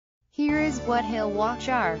Here is what Hill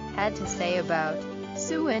Wachar had to say about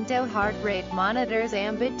Suunto heart rate monitors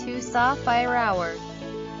Ambit2 Sapphire Hour.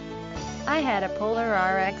 I had a Polar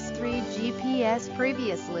RX3 GPS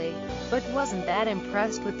previously, but wasn't that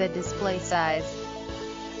impressed with the display size.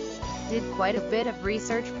 Did quite a bit of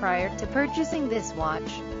research prior to purchasing this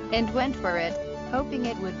watch, and went for it, hoping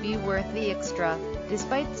it would be worth the extra,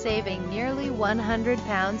 despite saving nearly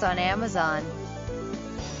 £100 on Amazon.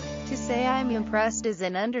 To say I'm impressed is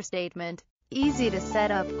an understatement. Easy to set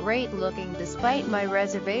up, great looking despite my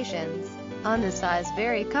reservations on the size,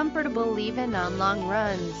 very comfortable even on long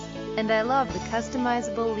runs, and I love the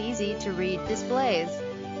customizable, easy to read displays.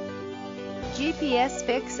 GPS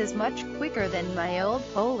fix is much quicker than my old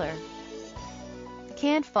Polar.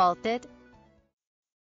 Can't fault it.